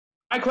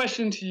My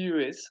question to you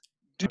is,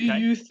 do Okay.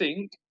 you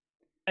think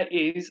there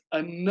is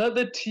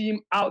another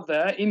team out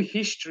there in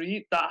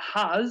history that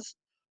has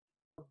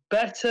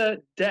better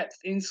depth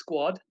in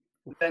squad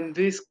than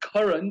this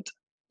current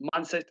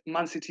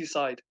Man City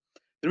side?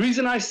 The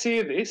reason I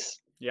say this,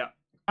 Yeah.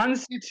 Man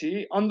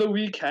City on the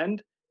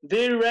weekend,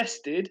 they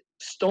rested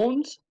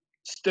Stones,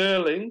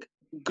 Sterling,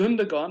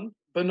 Gundogan,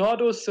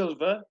 Bernardo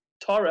Silva,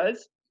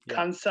 Torres, Yeah.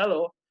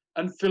 Cancelo,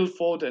 and Phil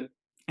Foden.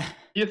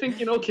 You're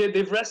thinking, okay,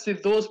 they've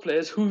rested those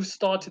players who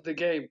started the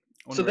game.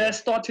 So they're Unreal.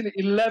 starting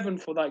 11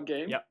 for that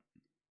game. Yep.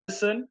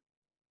 Ederson,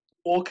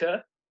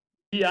 Walker,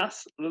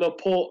 Diaz,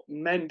 Laporte,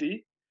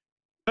 Mendy,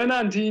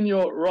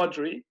 Fernandinho,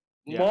 Rodri,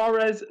 Yeah.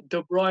 Mahrez,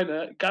 De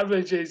Bruyne,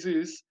 Gabriel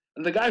Jesus,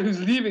 and the guy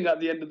who's leaving at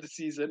the end of the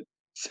season,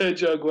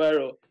 Sergio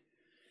Aguero.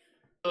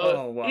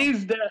 Oh wow.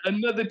 Is there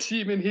another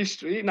team in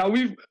history? Now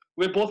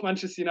we're both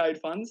Manchester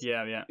United fans.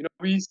 Yeah. Yeah. You know,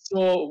 we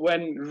saw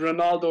when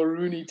Ronaldo,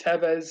 Rooney,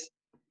 Tevez,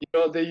 you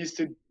know, they used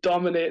to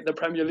dominate the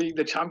Premier League,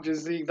 the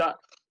Champions League. That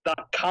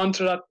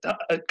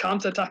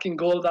counter-attacking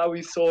goal that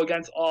we saw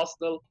against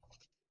Arsenal.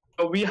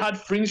 But we had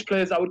fringe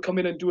players that would come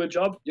in and do a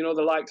job. You know,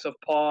 the likes of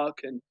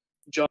Park and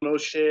John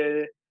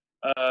O'Shea,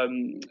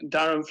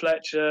 Darren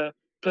Fletcher,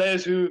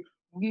 players who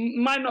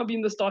might not be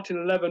in the starting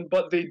 11,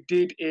 but they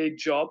did a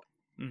job.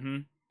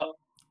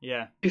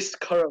 Yeah. This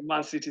current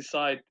Man City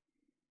side,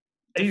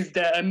 is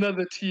there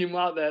another team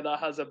out there that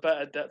has a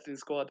better depth in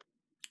squad?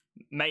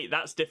 Mate,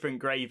 that's different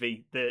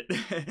gravy.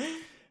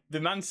 The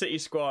Man City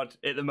squad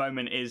at the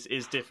moment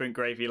is different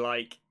gravy.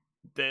 Like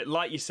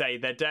you say,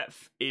 their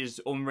depth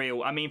is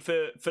unreal. I mean,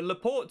 for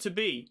Laporte to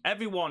be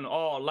everyone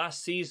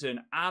last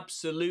season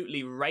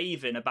absolutely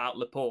raving about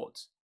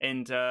Laporte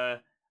and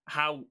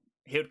how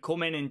he'd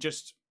come in and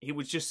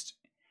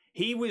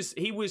he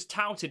was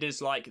touted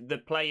as like the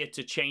player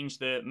to change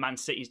the Man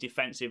City's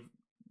defensive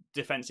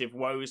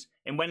woes.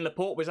 And when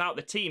Laporte was out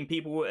the team,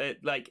 people were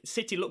like,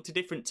 City looked a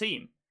different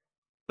team.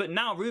 But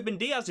now Ruben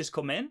Diaz has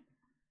come in,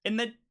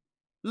 and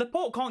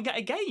Laporte can't get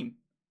a game.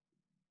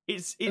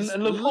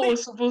 And Laporte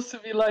was supposed to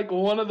be like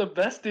one of the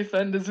best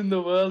defenders in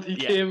the world. He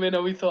came in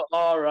and we thought,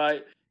 all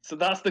right, so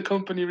that's the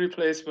company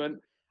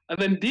replacement. And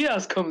then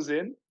Diaz comes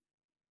in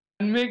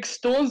and makes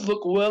Stones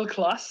look world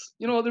class.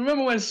 You know,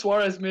 remember when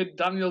Suarez made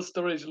Daniel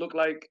Sturridge look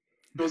like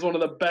he was one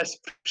of the best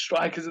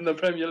strikers in the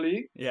Premier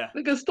League? Yeah.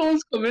 Like a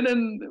Stones come in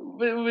and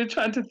we're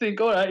trying to think,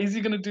 all right, is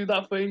he going to do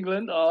that for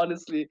England? Oh,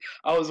 honestly,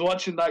 I was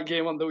watching that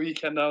game on the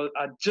weekend. I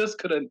just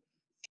couldn't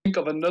think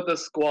of another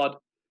squad.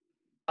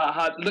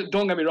 Look,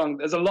 don't get me wrong.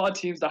 There's a lot of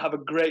teams that have a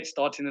great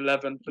starting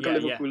 11. Look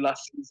at Liverpool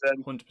last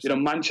season. 100%. You know,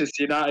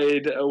 Manchester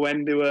United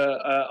when they were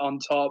on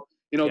top.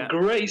 You know,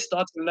 great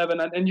starting 11,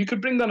 and you could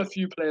bring down a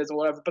few players or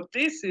whatever. But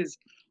this is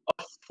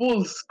a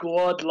full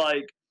squad.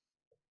 Like,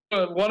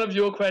 one of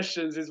your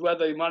questions is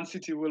whether Man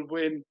City will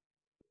win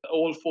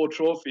all 4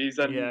 trophies,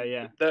 and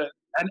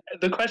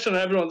the question on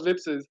everyone's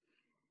lips is,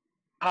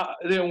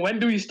 when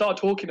do we start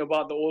talking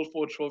about the all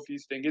 4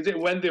 trophies thing? Is it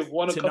when they've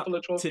won a couple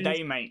of trophies?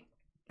 Today, mate.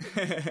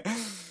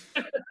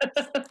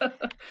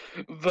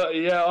 But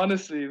yeah,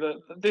 honestly,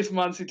 this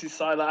Man City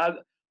side, like,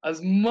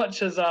 as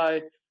much as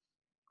I,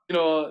 you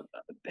know,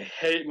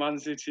 hate Man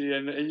City,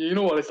 and you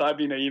know what it's like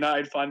being a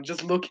United fan,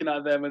 just looking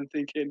at them and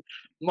thinking,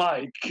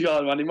 my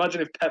God, man,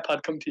 imagine if Pep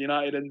had come to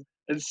United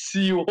and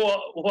see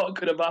what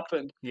could have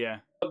happened. Yeah.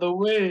 But the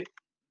way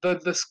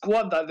the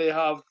squad that they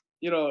have,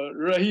 you know,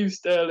 Raheem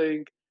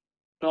Sterling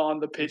not on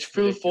the pitch,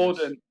 Phil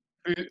Foden,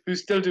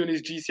 who's still doing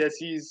his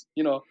GCSEs,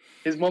 you know,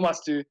 his mum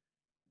has to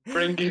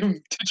bring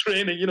him to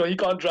training. You know, he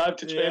can't drive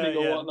to training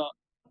or whatnot.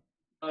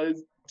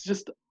 It's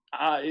just,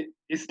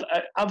 it's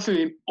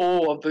absolutely in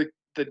awe of the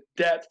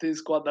depth in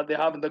squad that they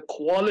have and the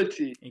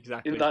quality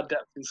in that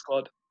depth in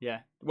squad.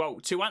 Yeah.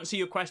 Well, to answer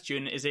your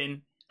question, is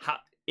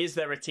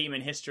there a team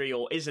in history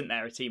or isn't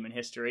there a team in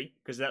history?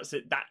 Because that's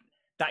it.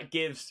 That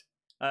gives.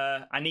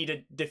 I need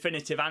a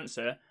definitive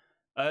answer.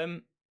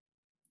 I'm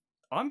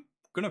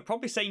gonna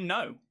probably say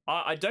no.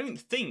 I don't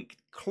think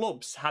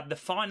clubs had the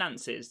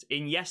finances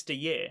in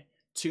yesteryear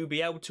to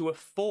be able to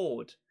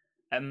afford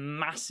a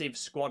massive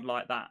squad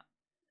like that.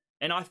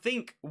 And I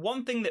think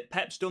one thing that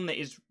Pep's done that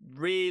is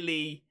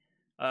really,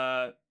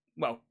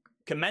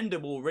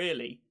 commendable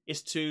really,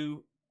 is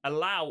to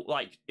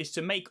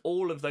make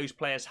all of those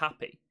players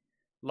happy.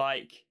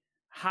 Like,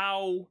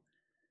 how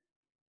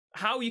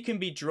you can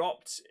be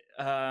dropped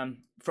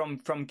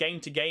from game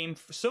to game.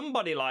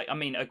 Somebody like, I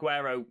mean,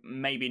 Aguero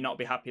maybe not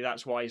be happy,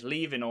 that's why he's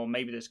leaving, or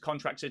maybe there's a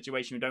contract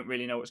situation, we don't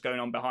really know what's going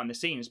on behind the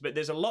scenes. But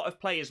there's a lot of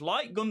players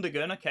like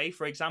Gundogan, okay,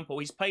 for example,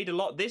 he's played a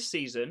lot this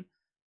season,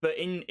 but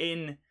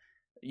in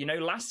you know,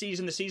 last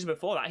season, the season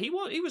before that, he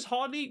was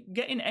hardly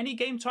getting any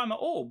game time at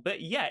all.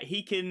 But yet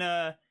he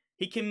can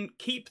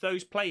keep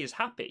those players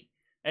happy.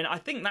 And I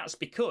think that's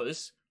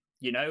because,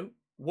 you know,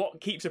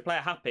 what keeps a player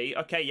happy,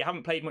 okay, you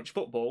haven't played much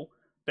football,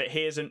 but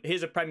here's a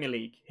Premier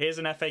League, here's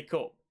an FA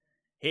Cup,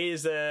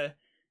 here's a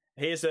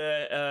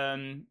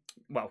Carabao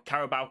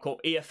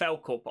Cup,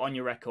 EFL Cup on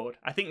your record.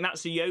 I think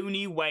that's the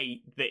only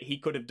way that he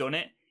could have done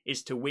it.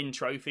 is to win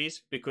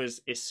trophies,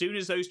 because as soon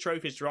as those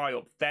trophies dry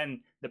up,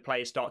 then the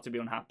players start to be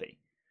unhappy.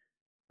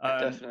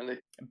 Definitely.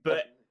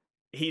 But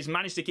he's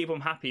managed to keep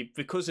them happy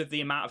because of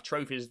the amount of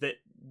trophies that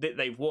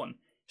they've won.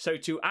 So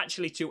to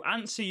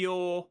answer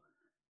your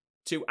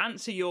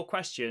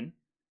question,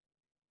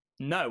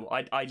 no,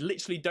 I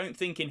literally don't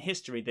think in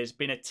history there's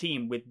been a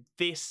team with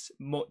this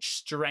much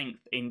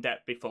strength in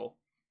depth before.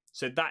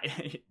 So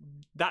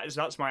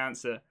that's my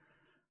answer.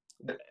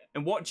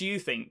 And what do you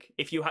think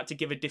if you had to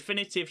give a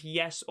definitive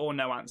yes or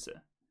no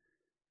answer?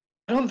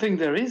 I don't think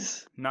there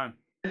is. No.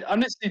 I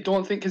honestly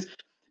don't think, because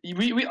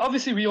we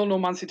obviously we all know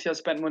Man City has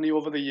spent money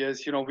over the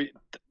years. You know,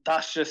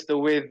 that's just the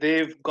way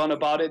they've gone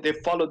about it.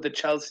 They've followed the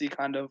Chelsea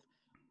kind of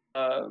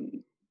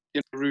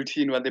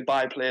routine where they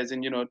buy players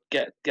and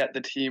get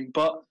the team.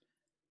 But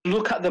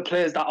look at the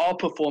players that are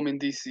performing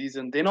this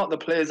season. They're not the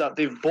players that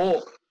they've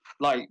bought.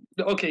 Like,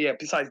 okay, yeah,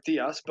 besides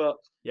Diaz, but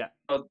yeah,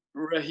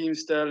 Raheem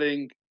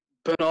Sterling,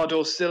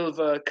 Bernardo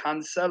Silva,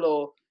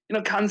 Cancelo.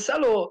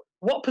 Cancelo,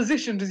 what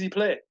position does he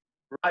play?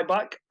 Right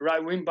back,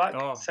 right wing back,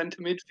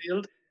 centre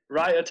midfield,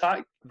 right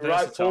attack,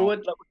 right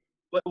forward.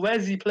 Like,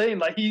 where's he playing?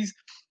 Like, he's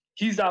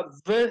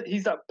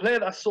that player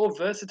that's so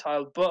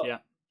versatile,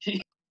 but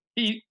he's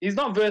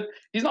not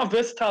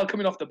versatile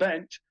coming off the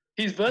bench.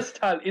 He's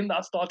versatile in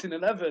that starting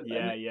 11.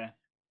 Yeah.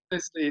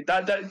 Honestly, you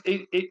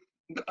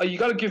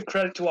got to give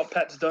credit to what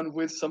Pep's done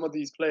with some of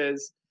these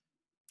players.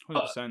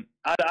 100%.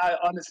 I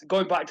honestly,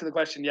 going back to the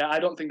question, I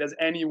don't think there's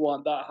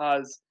anyone that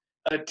has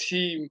a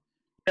team.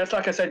 Yes,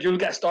 like I said, you'll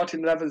get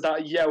starting 11s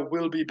that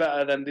will be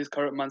better than this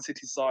current Man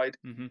City side.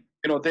 Mm-hmm.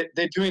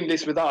 They're doing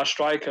this without a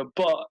striker.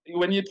 But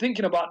when you're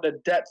thinking about the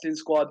depth in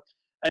squad,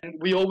 and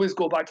we always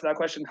go back to that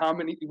question: how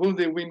many will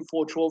they win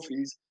 4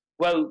 trophies?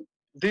 Well,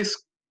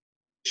 this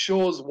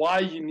shows why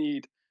you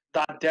need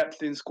that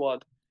depth in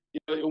squad.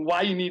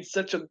 Why you need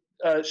such a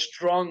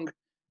strong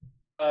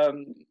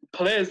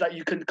players that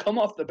you can come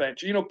off the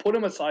bench. Put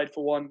them aside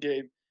for one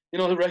game.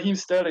 Raheem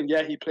Sterling,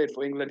 he played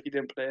for England. He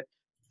didn't play.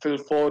 Phil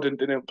Foden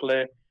didn't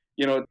play.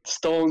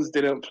 Stones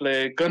didn't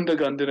play.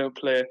 Gundogan didn't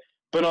play.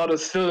 Bernardo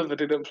Silva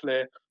didn't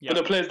play. But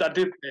the players that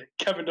did play: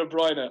 Kevin De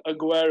Bruyne,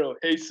 Aguero,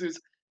 Jesus.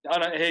 I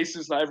know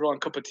Jesus not everyone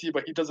cup of tea,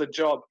 but he does a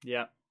job.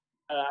 Yeah.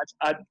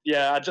 I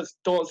just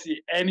don't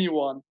see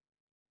anyone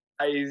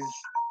has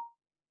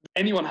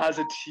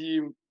a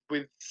team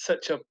with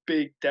such a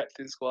big depth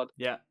in squad.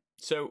 Yeah.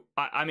 So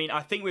I mean,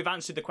 I think we've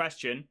answered the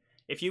question.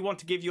 If you want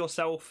to give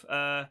yourself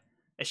a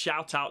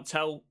shout out,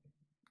 tell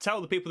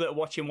the people that are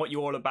watching what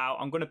you're all about.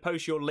 I'm going to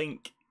post your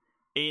link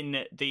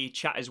in the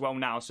chat as well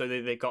now, so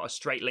that they've got a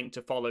straight link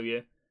to follow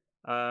you.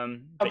 I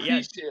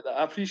appreciate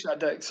that,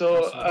 Deck.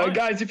 So,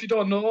 guys, if you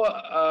don't know,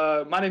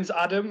 my name's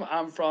Adam.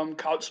 I'm from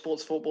Couch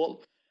Sports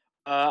Football.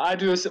 I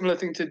do a similar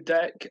thing to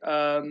Deck,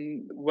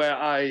 where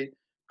I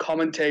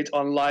commentate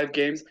on live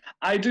games.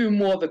 I do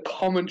more the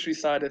commentary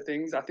side of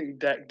things. I think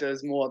Deck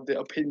does more the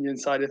opinion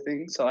side of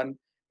things, so I need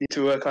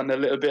to work on a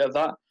little bit of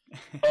that.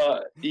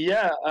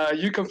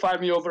 You can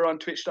find me over on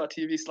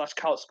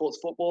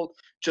twitch.tv/couchsportsfootball,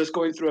 just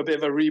going through a bit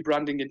of a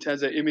rebranding in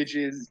terms of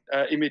images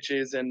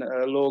and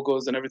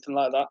logos and everything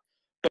like that.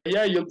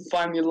 But you'll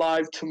find me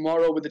live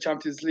tomorrow with the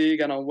Champions League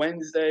and on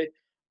Wednesday.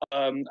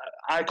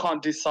 I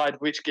can't decide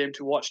which game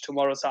to watch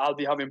tomorrow, so I'll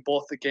be having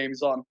both the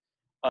games on.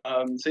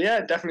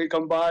 Definitely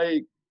come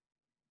by,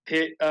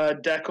 hit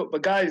Deck up.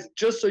 But guys,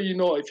 just so you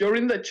know, if you're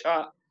in the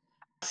chat,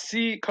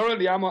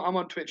 currently I'm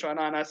on Twitch right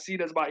now, and I see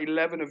there's about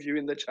 11 of you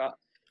in the chat.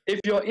 If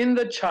you're in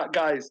the chat,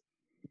 guys,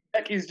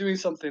 Deck is doing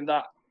something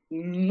that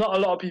not a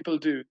lot of people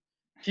do.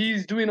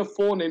 He's doing a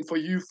phone-in for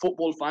you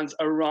football fans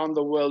around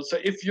the world. So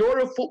if you're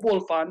a football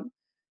fan,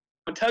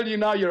 I'll tell you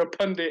now, you're a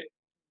pundit.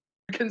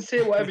 You can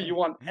say whatever you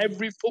want.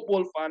 Every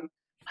football fan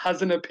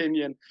has an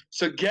opinion.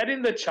 So get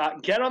in the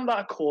chat, get on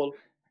that call,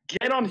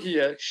 get on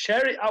here,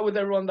 share it out with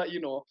everyone that you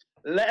know.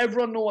 Let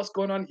everyone know what's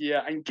going on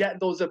here and get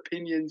those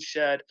opinions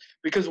shared.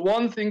 Because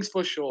one thing's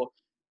for sure,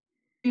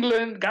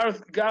 England,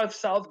 Gareth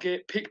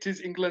Southgate picked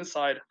his England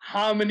side.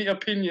 How many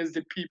opinions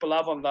did people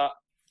have on that?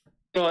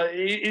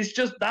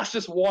 That's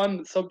just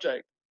one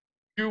subject.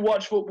 You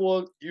watch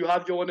football, you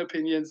have your own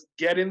opinions,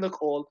 get in the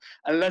call,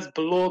 and let's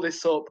blow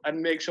this up and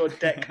make sure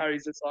Deck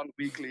carries this on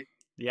weekly.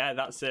 Yeah,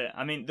 that's it.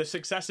 I mean, the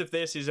success of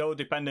this is all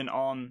dependent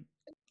on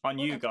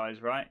you guys,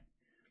 right?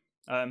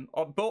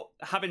 But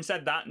having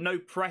said that, no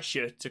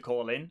pressure to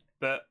call in,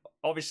 but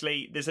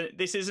obviously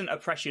this isn't a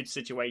pressured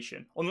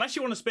situation. Unless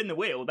you want to spin the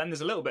wheel, then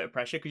there's a little bit of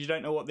pressure because you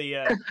don't know what the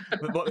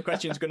what the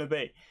question's going to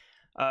be.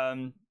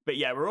 But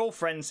yeah, we're all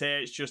friends here.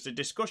 It's just a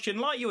discussion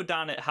like you would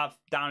down at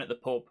the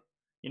pub.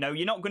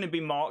 You're not going to be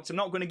marked. I'm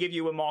not going to give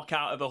you a mark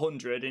out of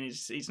 100, and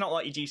it's not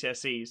like your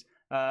GCSEs.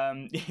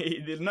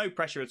 There's no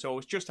pressure at all.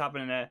 It's just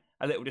having a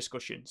little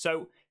discussion.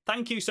 So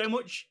thank you so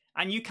much,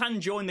 and you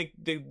can join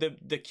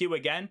the queue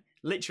again.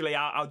 Literally,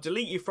 I'll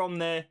delete you from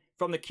the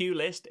queue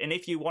list, and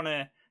if you want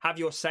to have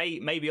your say,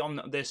 maybe on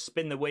the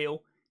spin the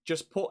wheel,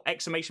 just put !!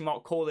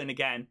 call in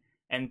again,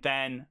 and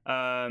then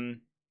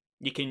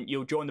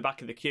you'll join the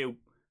back of the queue,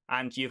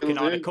 and you can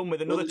either come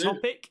with another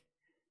topic.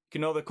 You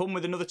can either come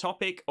with another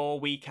topic, or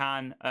we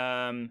can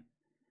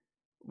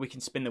we can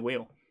spin the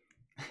wheel.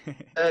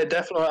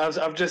 Definitely.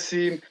 I've just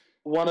seen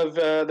one of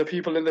the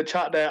people in the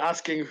chat there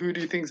asking, who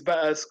do you think's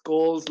better,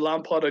 Scholes,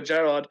 Lampard, or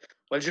Gerrard?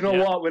 Well, do you know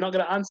what? We're not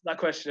going to answer that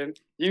question.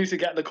 You need to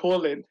get the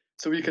call in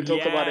so we can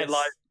talk about it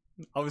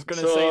live. I was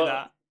going to say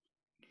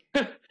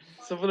that.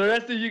 So for the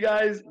rest of you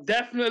guys,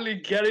 definitely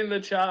get in the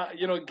chat.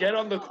 You know, get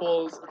on the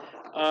calls.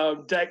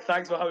 Deck,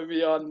 thanks for having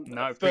me on.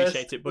 No,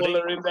 appreciate it, buddy.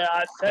 In there.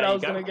 I said I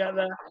was going to get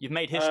there. You've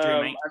made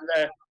history, mate.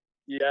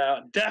 Yeah,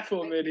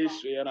 definitely made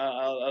history, and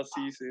I'll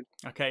see you soon.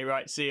 Okay,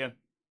 right. See you.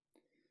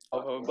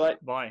 Bye.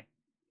 Bye.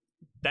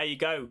 There you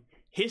go.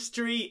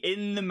 History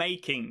in the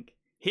making.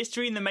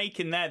 History in the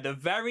making there. The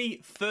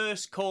very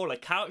first caller,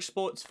 Couch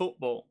Sports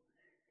Football.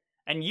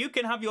 And you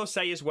can have your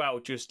say as well.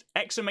 Just !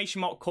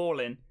 Call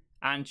in,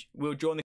 and we'll join the